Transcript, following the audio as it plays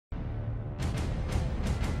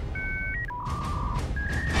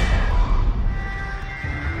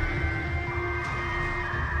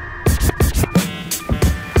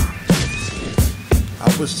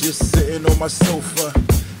was just sitting on my sofa.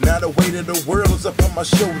 Now the weight of the world is up on my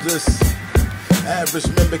shoulders.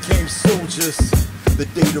 Average men became soldiers the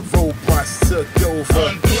day the robots took over.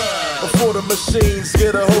 Before the machines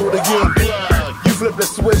get a hold of you, you flip the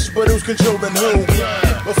switch, but who's controlling who?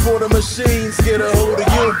 Before the machines get a hold of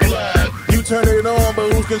you, you turn it on,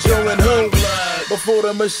 but who's controlling who? Before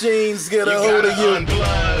the machines get a hold of you,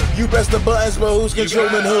 you press the buttons, but who's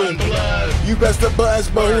controlling who? You press the buttons,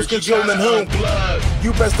 but who's controlling who?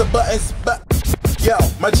 You press the buttons, but yo,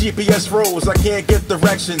 my GPS froze, I can't get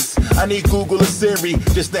directions. I need Google or Siri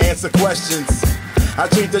just to answer questions. I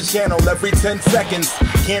change the channel every 10 seconds.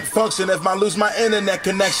 Can't function if I lose my internet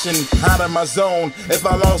connection. Out of my zone, if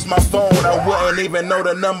I lost my phone, I wouldn't even know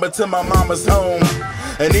the number to my mama's home.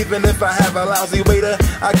 And even if I have a lousy waiter,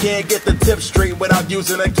 I can't get the tip straight without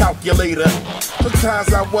using a calculator.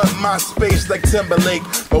 Sometimes I want my space like Timberlake,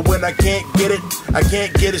 but when I can't get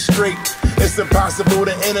it straight. It's impossible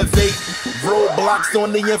to innovate. Roadblocks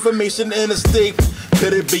on the information interstate.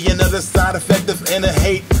 Could it be another side effect of inner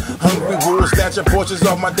hate? Hungry wolves snatching portions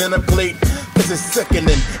off my dinner plate. Cause it's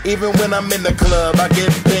sickening, even when I'm in the club, I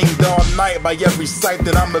get pinged all night by every sight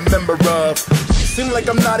that I'm a member of. Seem like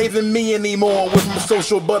I'm not even me anymore. Went from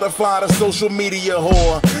social butterfly to social media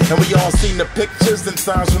whore. And we all seen the pictures and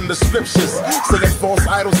signs from the scriptures saying false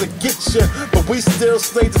idols that get you, but we still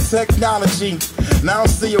slave to technology. Now I don't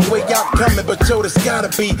see a way out coming, but yo, there's gotta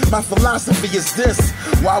be. My philosophy is this: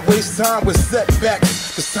 why waste time with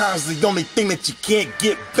setbacks? Cause time's the only thing that you can't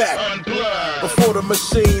get back. Before the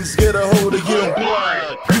machines get a hold of you,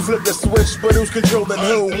 you flip the switch, but who's controlling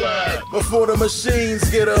who? Before the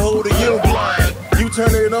machines get a hold of you, you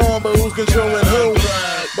turn it on, but who's controlling who?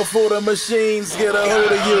 Before the machines get a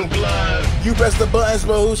hold of you, you press the buttons,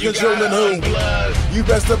 but who's controlling who? You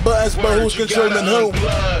press the buttons, but who's controlling who?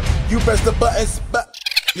 You press the buttons, but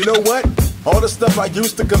you know what? All the stuff I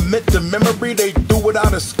used to commit to memory, they threw it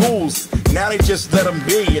out of schools. Now they just let them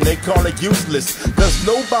be and they call it useless. Cause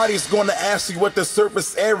nobody's gonna ask you what the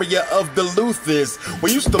surface area of Duluth is.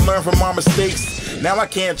 We used to learn from our mistakes. Now I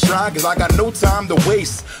can't try cause I got no time to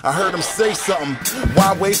waste. I heard him say something.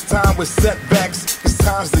 Why waste time with setbacks? Cause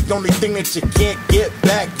time's the only thing that you can't get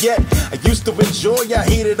back yet. I used to enjoy our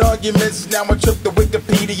heated arguments. Now I took the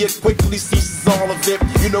Wikipedia, quickly ceases all of it.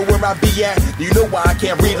 You know where I be at? You know why I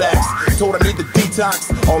can't relax? Told I need to detox,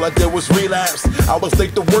 all I did was relapse. I was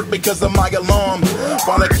late to work because of my alarm.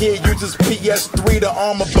 While a kid uses PS3 to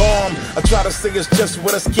arm a bomb. I try to say it's just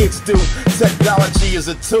what us kids do. Technology is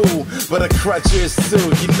a tool, but a crutch is too,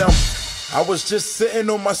 you know. I was just sitting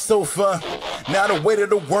on my sofa. Now the weight of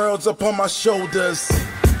the world's up on my shoulders.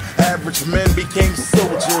 Average men became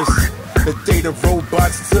soldiers the day the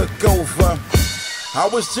robots took over. I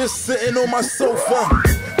was just sitting on my sofa.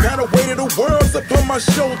 Now the weight of the world's up on my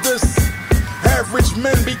shoulders. Average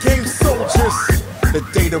men became soldiers the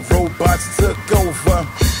day the robots took over.